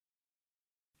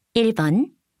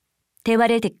1번.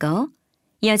 대화를 듣고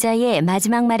여자의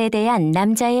마지막 말에 대한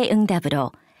남자의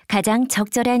응답으로 가장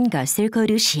적절한 것을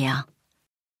고르시오.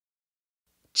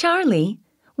 Charlie,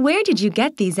 where did you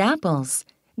get these apples?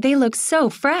 They look so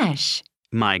fresh.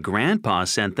 My grandpa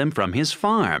sent them from his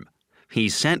farm. He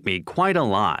sent me quite a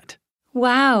lot.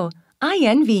 Wow, I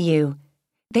envy you.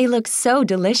 They look so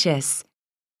delicious.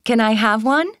 Can I have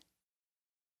one?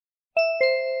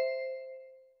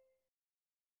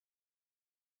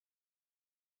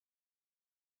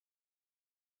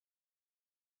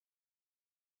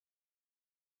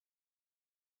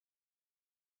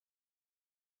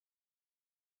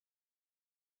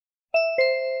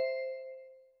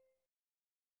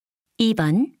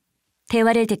 (2번)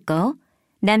 대화를 듣고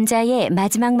남자의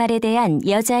마지막 말에 대한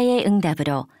여자의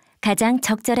응답으로 가장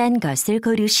적절한 것을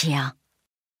고르시오.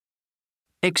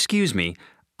 Excuse me,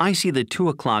 I see the 2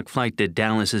 o'clock flight to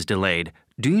Dallas is delayed.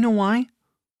 Do you know why?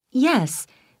 Yes,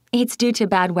 it's due to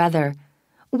bad weather.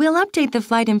 We'll update the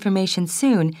flight information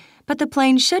soon, but the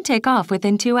plane should take off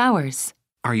within 2 hours.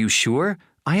 Are you sure?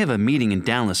 I have a meeting in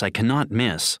Dallas I cannot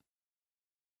miss.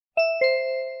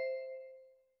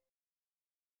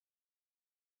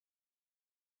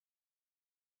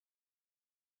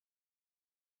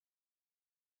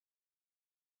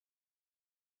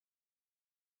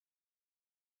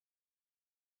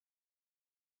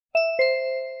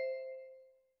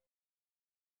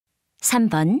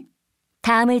 (3번)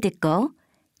 다음을 듣고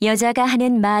여자가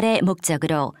하는 말의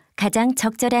목적으로 가장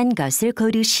적절한 것을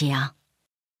고르시오.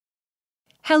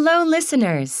 Hello,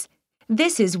 listeners.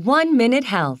 This is 1 Minute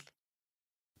Health.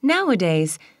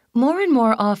 Nowadays, more and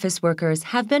more office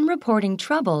workers have been reporting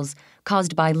troubles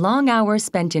caused by long hours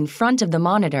spent in front of the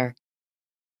monitor.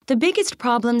 The biggest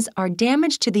problems are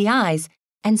damage to the eyes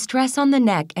and stress on the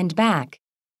neck and back.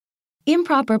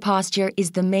 Improper posture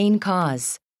is the main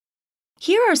cause.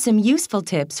 Here are some useful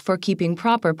tips for keeping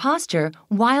proper posture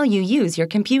while you use your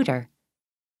computer.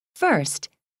 First,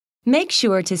 make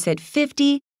sure to sit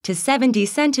 50 to 70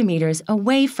 centimeters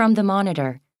away from the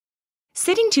monitor.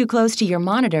 Sitting too close to your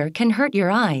monitor can hurt your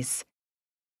eyes.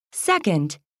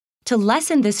 Second, to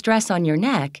lessen the stress on your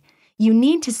neck, you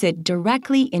need to sit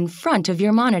directly in front of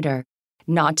your monitor,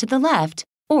 not to the left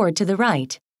or to the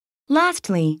right.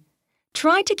 Lastly,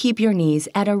 try to keep your knees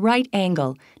at a right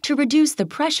angle to reduce the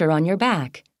pressure on your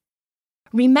back.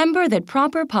 Remember that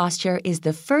proper posture is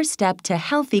the first step to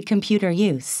healthy computer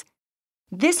use.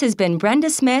 This has been Brenda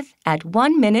Smith at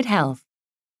 1 Minute Health.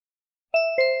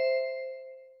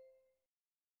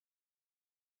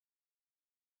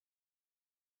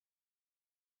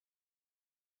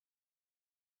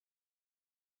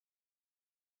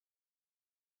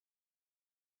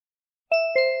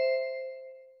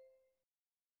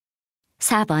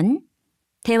 (4번)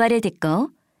 대화를 듣고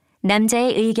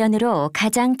남자의 의견으로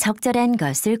가장 적절한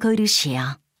것을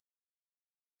고르시오.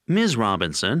 Ms.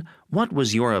 Robinson, what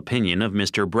was your opinion of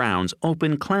Mr. Brown's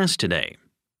open class today?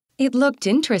 It looked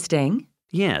interesting.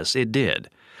 Yes, it did.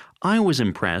 I was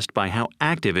impressed by how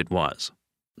active it was.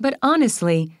 But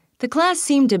honestly, the class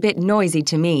seemed a bit noisy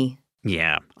to me.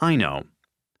 Yeah, I know.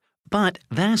 But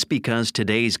that's because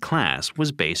today's class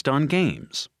was based on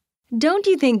games. Don't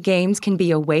you think games can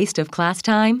be a waste of class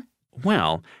time?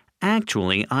 Well,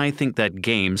 actually, I think that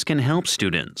games can help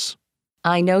students.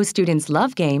 I know students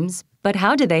love games, but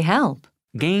how do they help?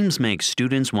 Games make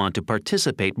students want to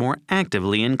participate more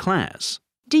actively in class.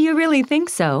 Do you really think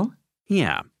so?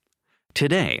 Yeah.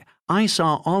 Today, I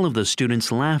saw all of the students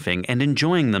laughing and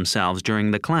enjoying themselves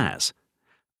during the class.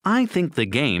 I think the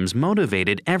games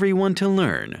motivated everyone to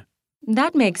learn.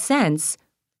 That makes sense.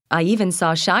 I even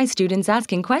saw shy students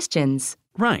asking questions.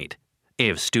 Right.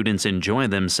 If students enjoy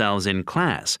themselves in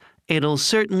class, it'll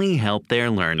certainly help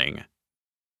their learning.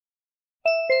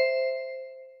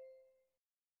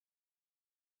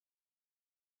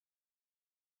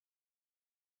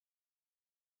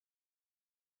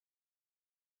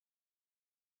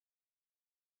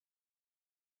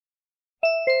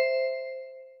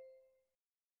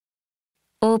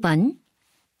 (5번)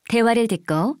 대화를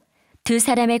듣고 두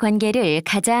사람의 관계를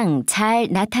가장 잘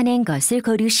나타낸 것을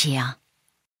고르시오.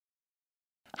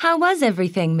 How was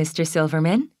everything, Mr.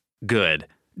 Silverman? Good.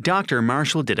 Dr.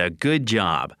 Marshall did a good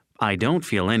job. I don't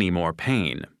feel any more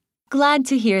pain. Glad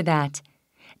to hear that.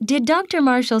 Did Dr.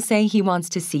 Marshall say he wants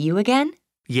to see you again?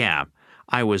 Yeah,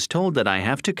 I was told that I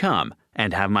have to come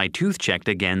and have my tooth checked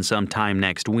again sometime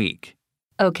next week.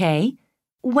 Okay.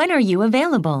 When are you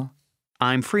available?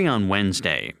 I'm free on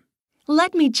Wednesday.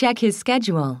 Let me check his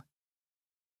schedule.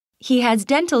 He has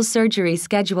dental surgery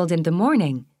scheduled in the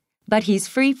morning, but he's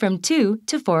free from 2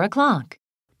 to 4 o'clock.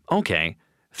 Okay,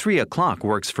 3 o'clock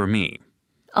works for me.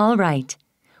 All right.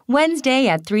 Wednesday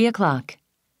at 3 o'clock.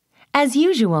 As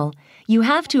usual, you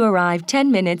have to arrive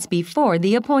 10 minutes before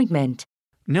the appointment.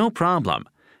 No problem.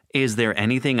 Is there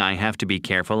anything I have to be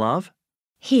careful of?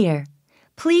 Here,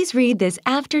 please read this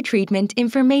after-treatment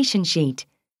information sheet.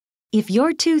 If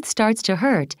your tooth starts to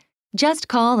hurt, just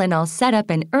call and I'll set up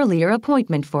an earlier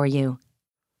appointment for you.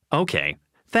 Okay,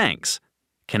 thanks.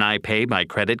 Can I pay by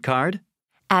credit card?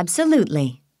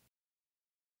 Absolutely.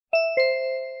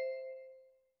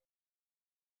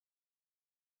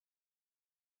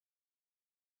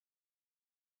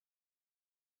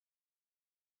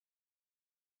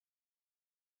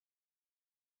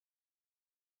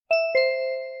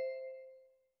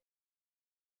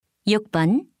 육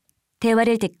번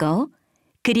대화를 듣고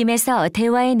그림에서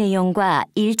대화의 내용과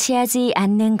일치하지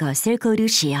않는 것을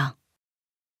고르시오.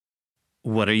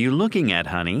 What are you looking at,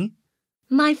 honey?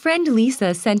 My friend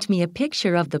Lisa sent me a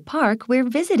picture of the park we're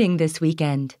visiting this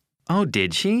weekend. Oh,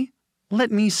 did she?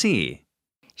 Let me see.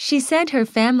 She said her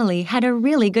family had a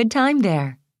really good time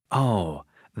there. Oh,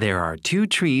 there are 2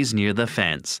 trees near the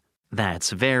fence.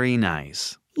 That's very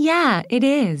nice. Yeah, it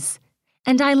is.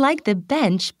 And I like the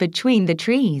bench between the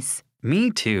trees.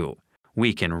 Me too.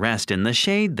 We can rest in the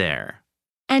shade there.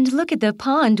 And look at the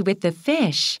pond with the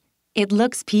fish. It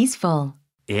looks peaceful.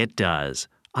 It does.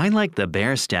 I like the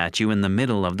bear statue in the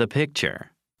middle of the picture.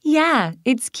 Yeah,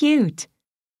 it's cute.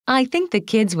 I think the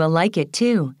kids will like it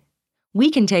too.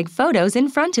 We can take photos in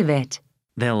front of it.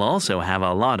 They'll also have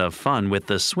a lot of fun with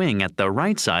the swing at the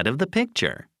right side of the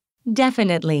picture.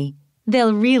 Definitely.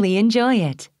 They'll really enjoy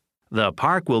it. The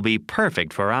park will be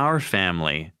perfect for our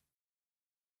family.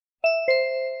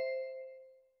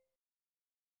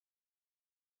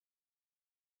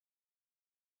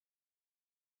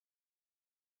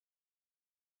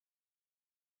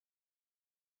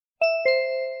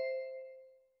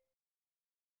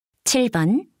 칠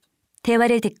번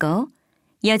대화를 듣고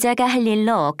여자가 할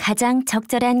일로 가장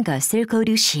적절한 것을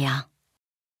고르시오.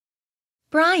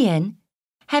 Brian,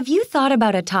 have you thought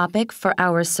about a topic for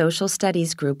our social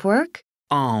studies group work?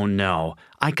 Oh no,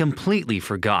 I completely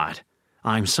forgot.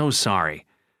 I'm so sorry.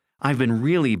 I've been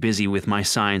really busy with my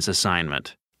science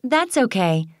assignment. That's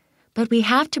okay, but we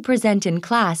have to present in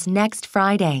class next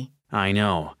Friday. I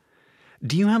know.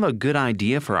 Do you have a good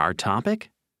idea for our topic?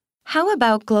 How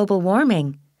about global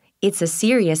warming? It's a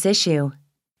serious issue.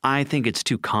 I think it's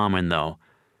too common, though.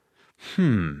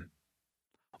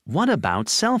 What about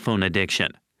cell phone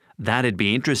addiction? That'd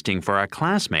be interesting for our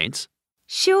classmates.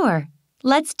 Sure,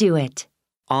 let's do it.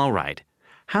 All right.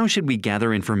 How should we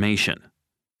gather information?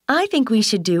 I think we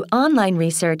should do online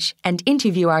research and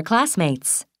interview our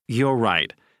classmates. You're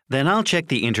right. Then I'll check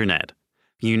the internet.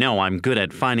 You know I'm good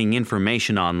at finding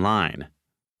information online.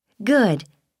 Good.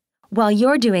 While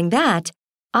you're doing that,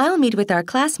 I'll meet with our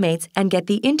classmates and get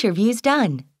the interviews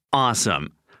done.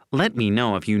 Awesome. Let me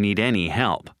know if you need any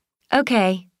help.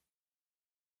 Okay.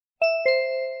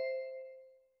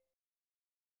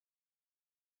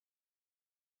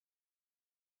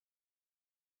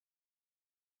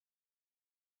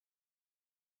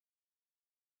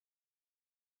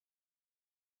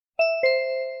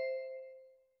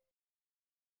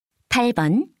 팔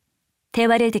번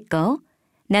대화를 듣고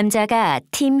남자가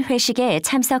팀 회식에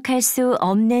참석할 수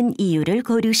없는 이유를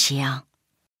고르시오.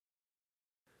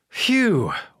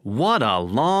 Phew, what a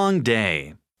long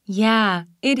day. Yeah,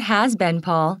 it has been,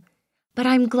 Paul. But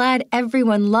I'm glad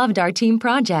everyone loved our team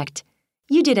project.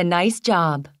 You did a nice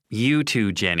job. You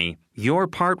too, Jenny. Your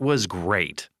part was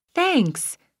great.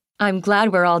 Thanks. I'm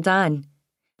glad we're all done.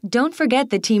 Don't forget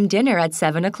the team dinner at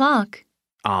 7 o'clock.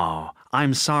 Oh,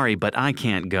 I'm sorry, but I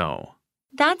can't go.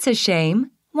 That's a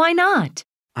shame. Why not?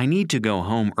 I need to go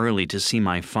home early to see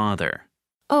my father.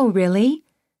 Oh, really?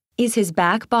 Is his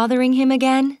back bothering him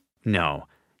again? No,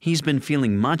 he's been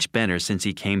feeling much better since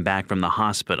he came back from the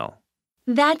hospital.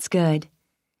 That's good.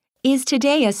 Is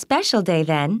today a special day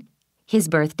then? His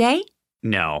birthday?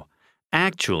 No.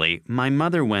 Actually, my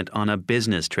mother went on a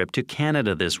business trip to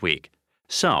Canada this week.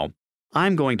 So,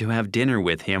 I'm going to have dinner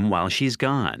with him while she's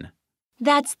gone.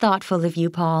 That's thoughtful of you,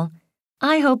 Paul.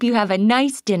 I hope you have a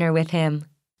nice dinner with him.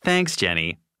 Thanks,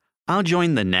 Jenny. I'll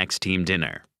join the next team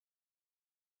dinner.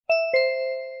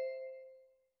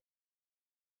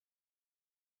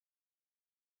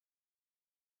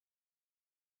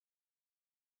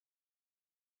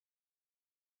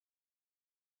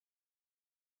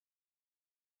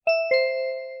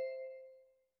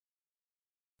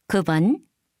 구 번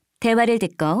대화를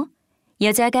듣고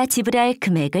여자가 지불할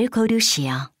금액을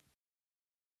고르시오.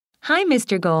 Hi,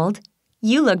 Mr. Gold.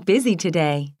 You look busy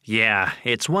today. Yeah,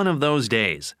 it's one of those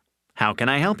days. How can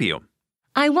I help you?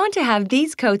 I want to have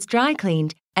these coats dry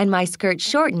cleaned and my skirt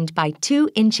shortened by 2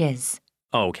 inches.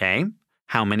 Okay.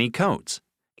 How many coats?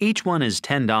 Each one is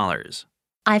 $10.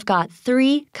 I've got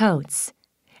 3 coats.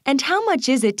 And how much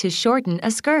is it to shorten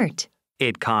a skirt?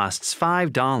 It costs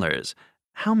 $5.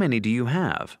 How many do you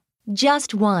have?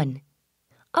 Just 1.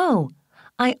 Oh,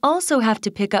 I also have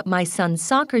to pick up my son's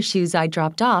soccer shoes I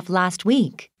dropped off last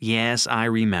week. Yes, I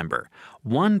remember.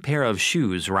 1 pair of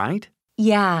shoes, right?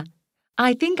 Yeah,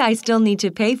 I think I still need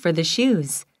to pay for the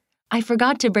shoes. I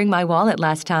forgot to bring my wallet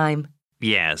last time.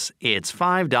 Yes, it's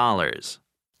 $5.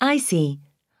 I see.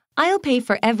 I'll pay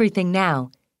for everything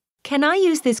now. Can I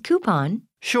use this coupon?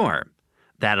 Sure.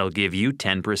 That'll give you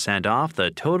 10% off the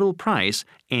total price,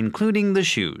 including the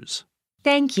shoes.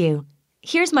 Thank you.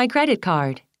 Here's my credit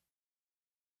card.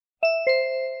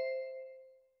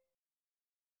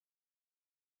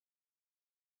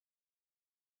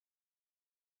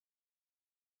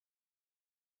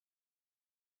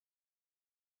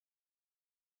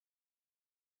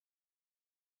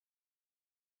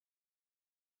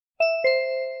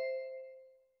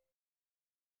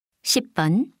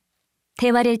 (10번)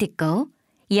 대화를 듣고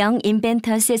영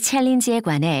인벤터스 챌린지에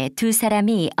관해 두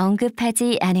사람이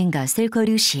언급하지 않은 것을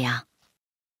고르시오.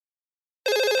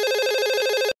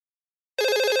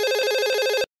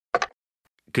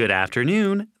 Good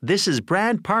afternoon. This is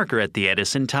Brad Parker at the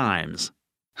Edison Times.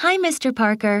 Hi, Mr.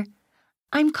 Parker.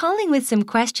 I'm calling with some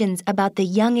questions about the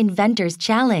Young Inventors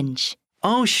Challenge.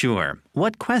 Oh, sure.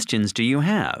 What questions do you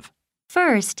have?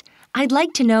 First, I'd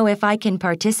like to know if I can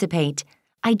participate.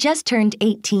 I just turned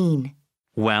 18.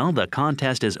 Well, the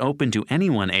contest is open to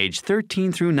anyone aged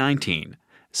 13 through 19.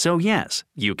 So yes,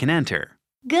 you can enter.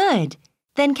 Good.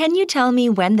 Then can you tell me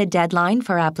when the deadline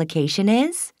for application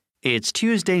is? It's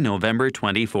Tuesday, November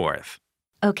 24th.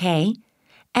 Okay.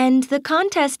 And the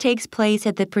contest takes place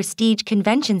at the Prestige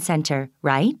Convention Center,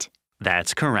 right?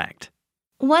 That's correct.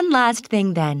 One last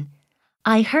thing then.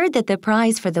 I heard that the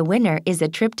prize for the winner is a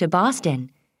trip to Boston.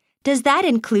 Does that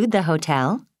include the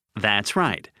hotel? That's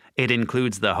right. It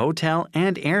includes the hotel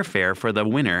and airfare for the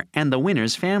winner and the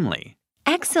winner's family.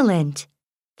 Excellent.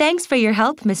 Thanks for your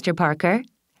help, Mr. Parker.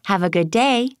 Have a good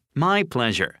day. My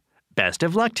pleasure. Best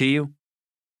of luck to you.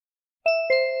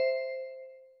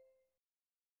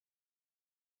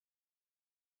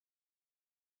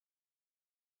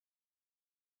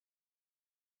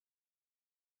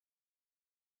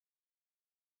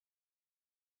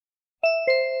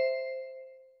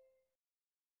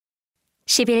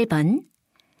 (11번)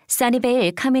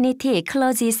 써니베일 커뮤니티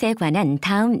클로짓에 관한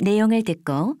다음 내용을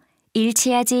듣고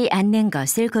일치하지 않는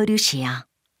것을 고르시오.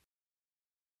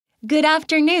 Good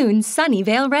afternoon,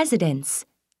 Sunnyvale residents.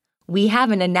 We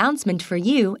have an announcement for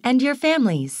you and your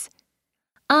families.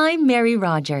 I'm Mary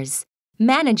Rogers,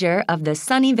 manager of the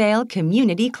Sunnyvale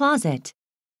Community Closet.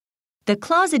 The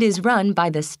closet is run by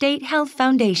the State Health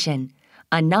Foundation,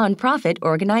 a nonprofit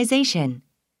organization.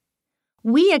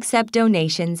 We accept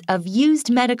donations of used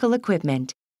medical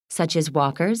equipment, such as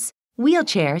walkers,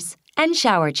 wheelchairs, and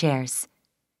shower chairs.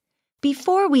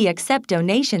 Before we accept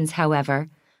donations, however,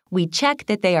 we check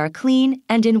that they are clean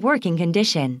and in working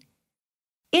condition.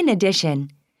 In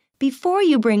addition, before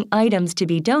you bring items to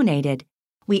be donated,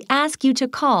 we ask you to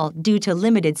call due to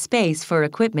limited space for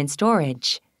equipment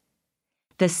storage.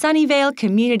 The Sunnyvale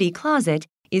Community Closet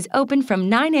is open from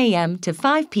 9 a.m. to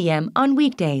 5 p.m. on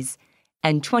weekdays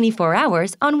and 24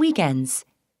 hours on weekends.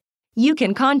 You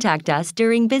can contact us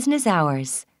during business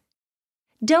hours.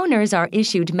 Donors are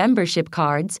issued membership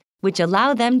cards which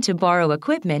allow them to borrow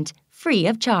equipment free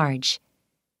of charge.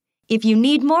 If you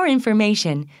need more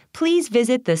information, please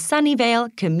visit the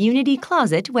Sunnyvale Community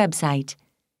Closet website.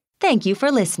 Thank you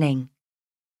for listening.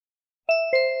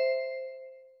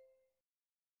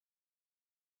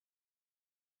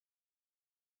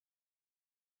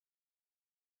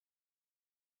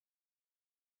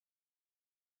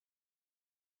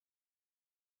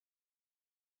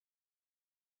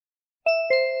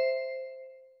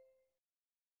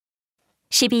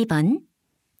 (12번)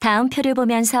 다음 표를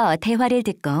보면서 대화를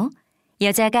듣고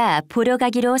여자가 보러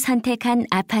가기로 선택한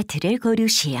아파트를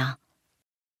고르시오.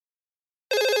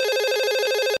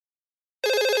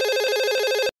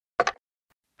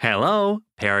 Hello,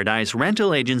 Paradise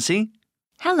Rental Agency.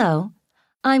 Hello.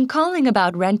 I'm calling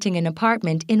about renting an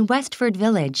apartment in Westford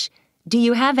Village. Do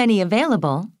you have any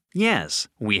available? Yes,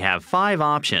 we have 5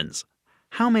 options.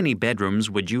 How many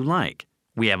bedrooms would you like?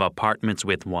 We have apartments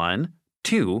with 1,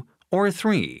 2, or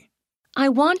 3. I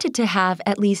wanted to have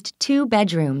at least 2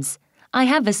 bedrooms. I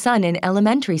have a son in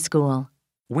elementary school.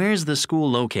 Where's the school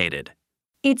located?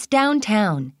 It's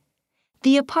downtown.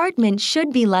 The apartment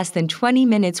should be less than 20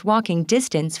 minutes walking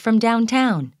distance from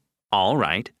downtown. All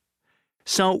right.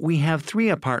 So we have 3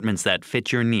 apartments that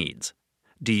fit your needs.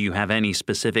 Do you have any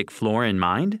specific floor in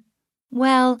mind?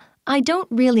 Well, I don't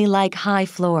really like high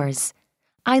floors.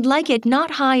 I'd like it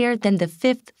not higher than the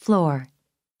 5th floor.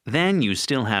 Then you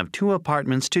still have 2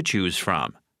 apartments to choose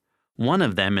from. One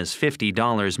of them is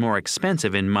 $50 more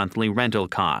expensive in monthly rental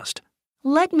cost.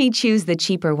 Let me choose the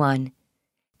cheaper one.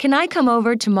 Can I come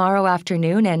over tomorrow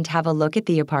afternoon and have a look at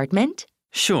the apartment?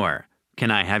 Sure.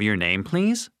 Can I have your name,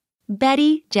 please?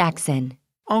 Betty Jackson.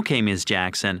 Okay, Ms.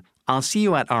 Jackson. I'll see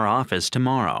you at our office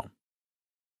tomorrow.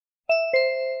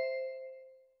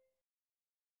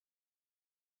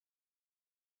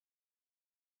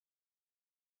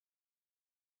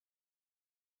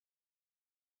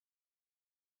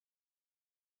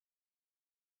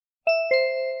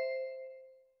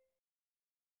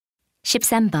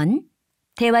 (13번)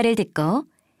 대화를 듣고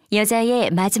여자의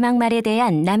마지막 말에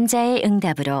대한 남자의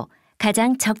응답으로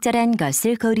가장 적절한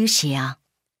것을 고르시오.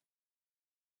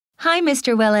 Hi,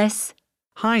 Mr. Willis.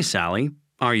 Hi, Sally.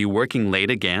 Are you working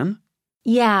late again?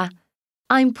 Yeah,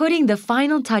 I'm putting the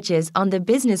final touches on the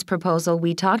business proposal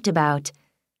we talked about.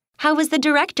 How was the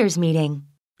directors' meeting?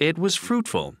 It was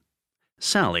fruitful.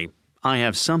 Sally, I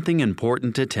have something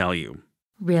important to tell you.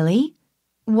 Really?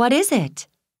 What is it?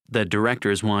 The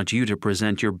directors want you to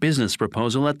present your business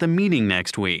proposal at the meeting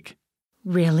next week.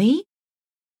 Really?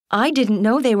 I didn't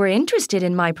know they were interested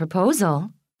in my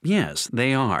proposal. Yes,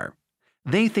 they are.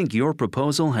 They think your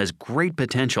proposal has great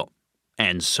potential,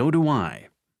 and so do I.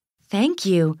 Thank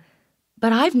you,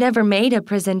 but I've never made a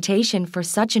presentation for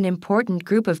such an important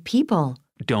group of people.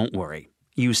 Don't worry.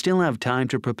 You still have time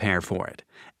to prepare for it,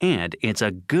 and it's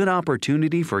a good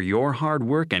opportunity for your hard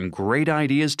work and great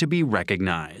ideas to be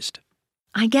recognized.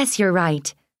 I guess you're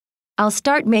right. I'll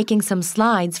start making some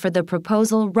slides for the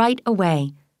proposal right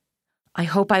away. I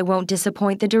hope I won't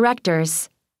disappoint the directors.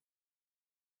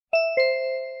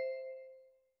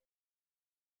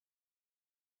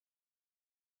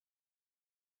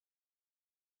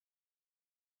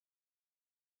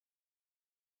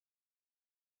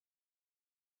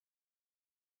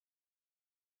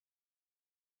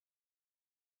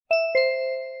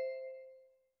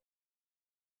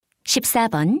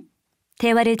 (14번)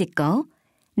 대화를 듣고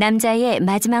남자의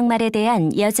마지막 말에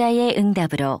대한 여자의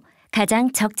응답으로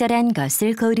가장 적절한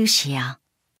것을 고르시오.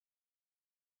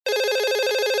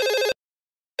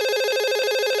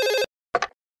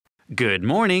 Good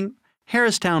morning.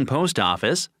 Harristown Post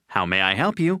Office. How may I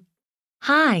help you?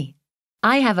 Hi,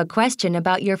 I have a question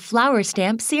about your flower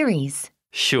stamp series.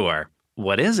 Sure.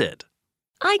 What is it?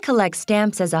 I collect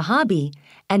stamps as a hobby,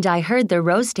 and I heard the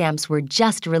rose stamps were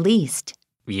just released.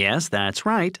 Yes, that's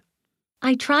right.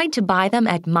 I tried to buy them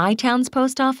at my town's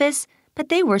post office, but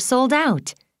they were sold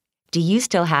out. Do you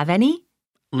still have any?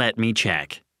 Let me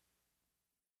check.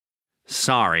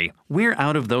 Sorry, we're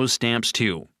out of those stamps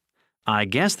too. I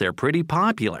guess they're pretty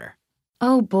popular.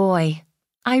 Oh boy,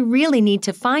 I really need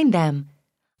to find them.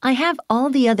 I have all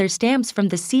the other stamps from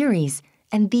the series,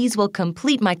 and these will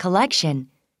complete my collection.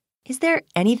 Is there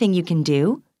anything you can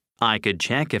do? I could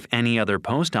check if any other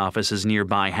post offices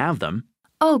nearby have them.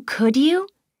 Oh, could you?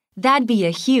 That'd be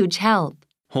a huge help.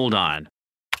 Hold on.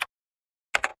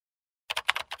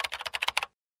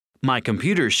 My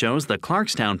computer shows the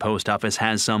Clarkstown Post Office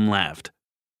has some left.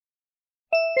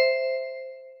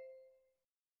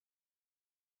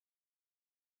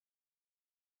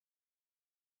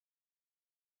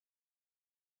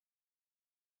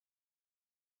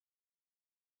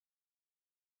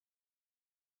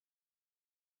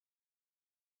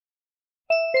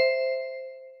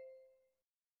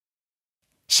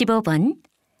 (15번)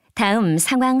 다음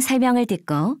상황 설명을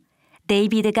듣고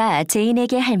데이비드가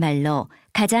제인에게 할 말로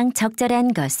가장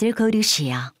적절한 것을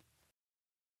고르시오.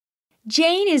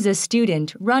 Jane is a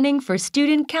student running for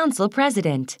student council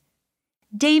president.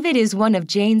 David is one of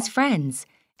Jane's friends,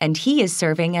 and he is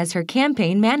serving as her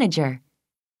campaign manager.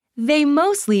 They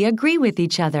mostly agree with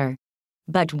each other,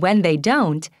 but when they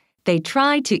don't, they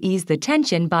try to ease the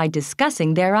tension by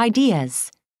discussing their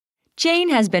ideas. Jane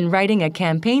has been writing a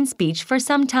campaign speech for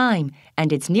some time,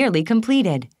 and it's nearly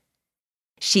completed.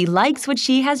 She likes what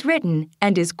she has written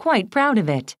and is quite proud of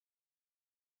it.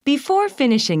 Before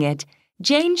finishing it,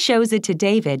 Jane shows it to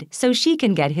David so she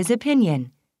can get his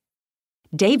opinion.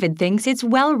 David thinks it's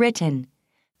well written,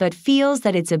 but feels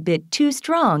that it's a bit too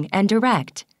strong and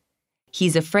direct.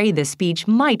 He's afraid the speech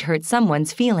might hurt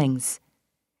someone's feelings.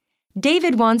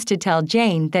 David wants to tell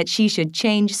Jane that she should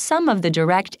change some of the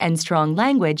direct and strong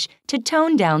language to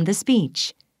tone down the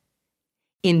speech.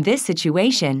 In this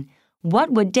situation,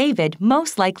 what would David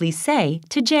most likely say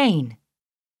to Jane?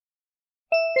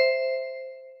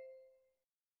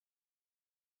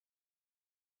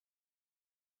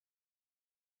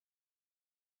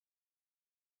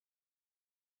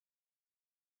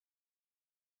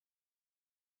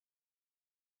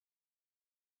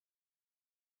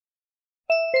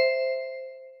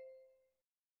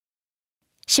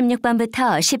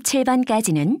 16번부터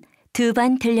 17번까지는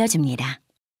 2번 들려줍니다.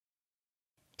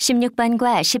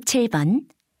 16번과 17번,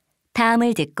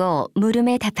 다음을 듣고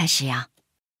물음에 답하시오.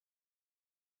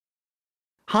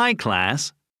 Hi,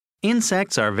 class.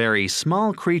 Insects are very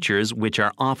small creatures which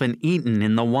are often eaten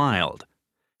in the wild.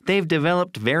 They've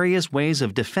developed various ways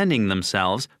of defending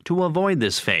themselves to avoid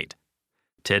this fate.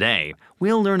 Today,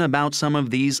 we'll learn about some of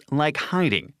these like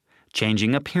hiding,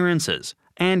 changing appearances,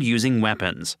 and using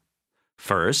weapons.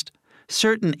 First,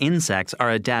 certain insects are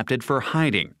adapted for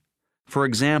hiding. For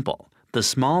example, the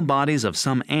small bodies of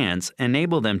some ants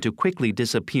enable them to quickly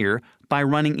disappear by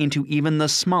running into even the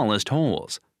smallest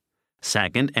holes.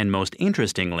 Second, and most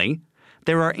interestingly,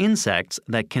 there are insects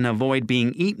that can avoid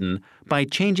being eaten by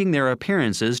changing their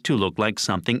appearances to look like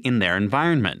something in their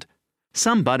environment.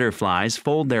 Some butterflies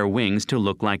fold their wings to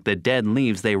look like the dead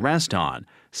leaves they rest on,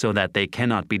 so that they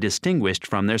cannot be distinguished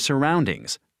from their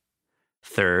surroundings.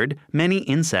 Third, many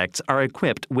insects are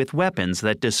equipped with weapons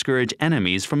that discourage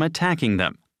enemies from attacking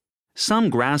them. Some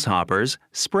grasshoppers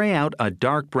spray out a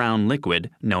dark brown liquid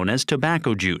known as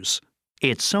tobacco juice.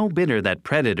 It's so bitter that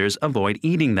predators avoid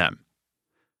eating them.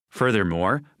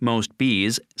 Furthermore, most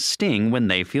bees sting when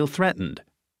they feel threatened.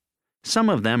 Some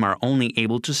of them are only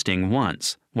able to sting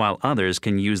once, while others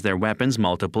can use their weapons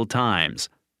multiple times.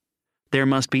 There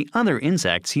must be other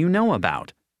insects you know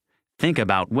about. Think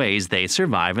about ways they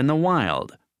survive in the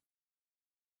wild.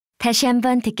 다시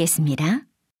한번 듣겠습니다.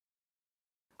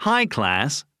 Hi,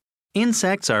 class.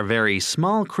 Insects are very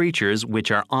small creatures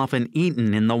which are often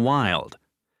eaten in the wild.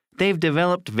 They've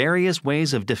developed various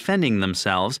ways of defending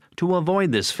themselves to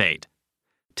avoid this fate.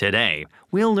 Today,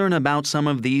 we'll learn about some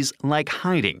of these like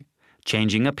hiding,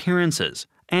 changing appearances,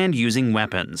 and using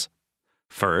weapons.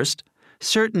 First,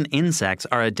 certain insects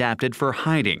are adapted for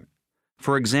hiding.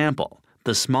 For example,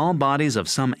 the small bodies of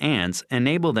some ants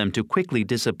enable them to quickly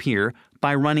disappear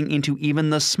by running into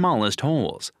even the smallest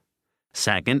holes.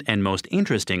 Second, and most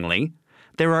interestingly,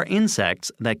 there are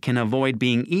insects that can avoid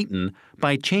being eaten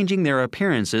by changing their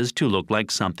appearances to look like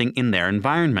something in their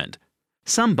environment.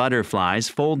 Some butterflies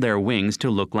fold their wings to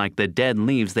look like the dead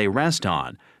leaves they rest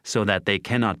on, so that they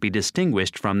cannot be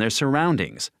distinguished from their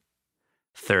surroundings.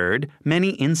 Third,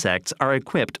 many insects are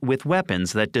equipped with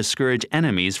weapons that discourage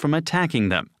enemies from attacking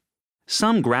them.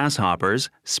 Some grasshoppers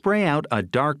spray out a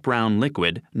dark brown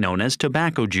liquid known as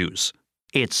tobacco juice.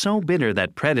 It's so bitter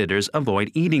that predators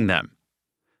avoid eating them.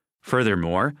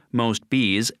 Furthermore, most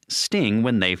bees sting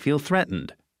when they feel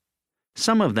threatened.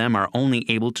 Some of them are only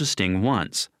able to sting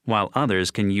once, while others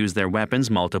can use their weapons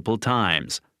multiple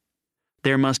times.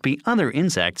 There must be other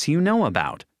insects you know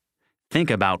about. Think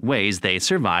about ways they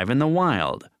survive in the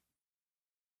wild.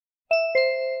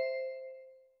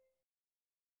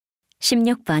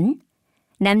 16번.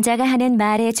 남자가 하는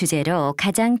말의 주제로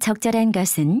가장 적절한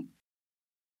것은?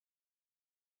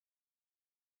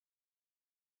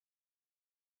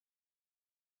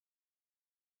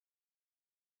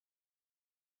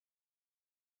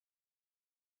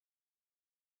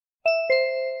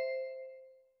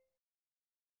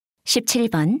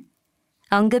 (17번)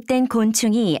 언급된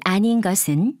곤충이 아닌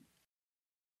것은?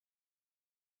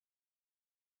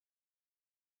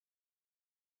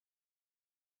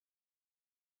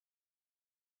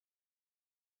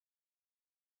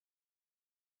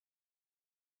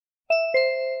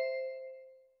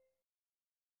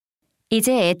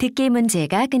 이제 듣기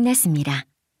문제가 끝났습니다.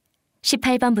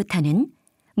 18번부터는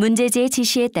문제지의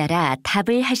지시에 따라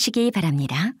답을 하시기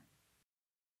바랍니다.